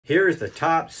Here's the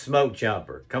Tops Smoke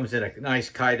Jumper. Comes in a nice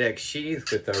Kydex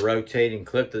sheath with a rotating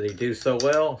clip that they do so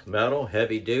well. Metal,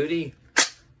 heavy duty.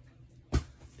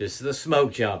 This is the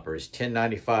Smoke Jumper. It's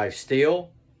 1095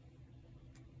 steel.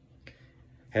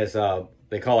 Has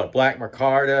they call it black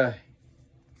micarta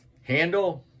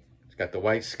handle. It's got the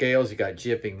white scales. You got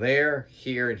jipping there,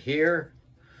 here, and here.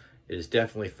 It is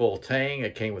definitely full tang.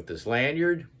 It came with this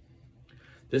lanyard.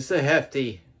 This is a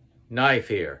hefty knife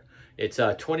here. It's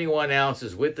 21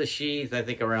 ounces with the sheath. I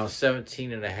think around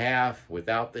 17 and a half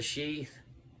without the sheath.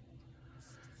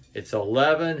 It's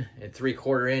 11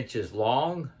 3/4 inches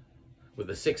long with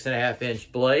a 6.5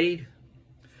 inch blade.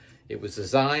 It was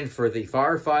designed for the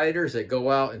firefighters that go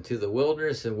out into the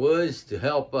wilderness and woods to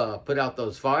help put out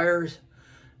those fires,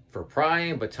 for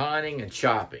prying, batoning, and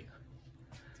chopping.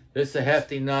 This is a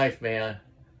hefty knife, man.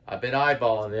 I've been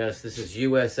eyeballing this. This is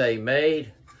USA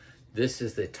made. This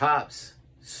is the Tops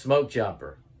Smoke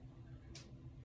Jumper.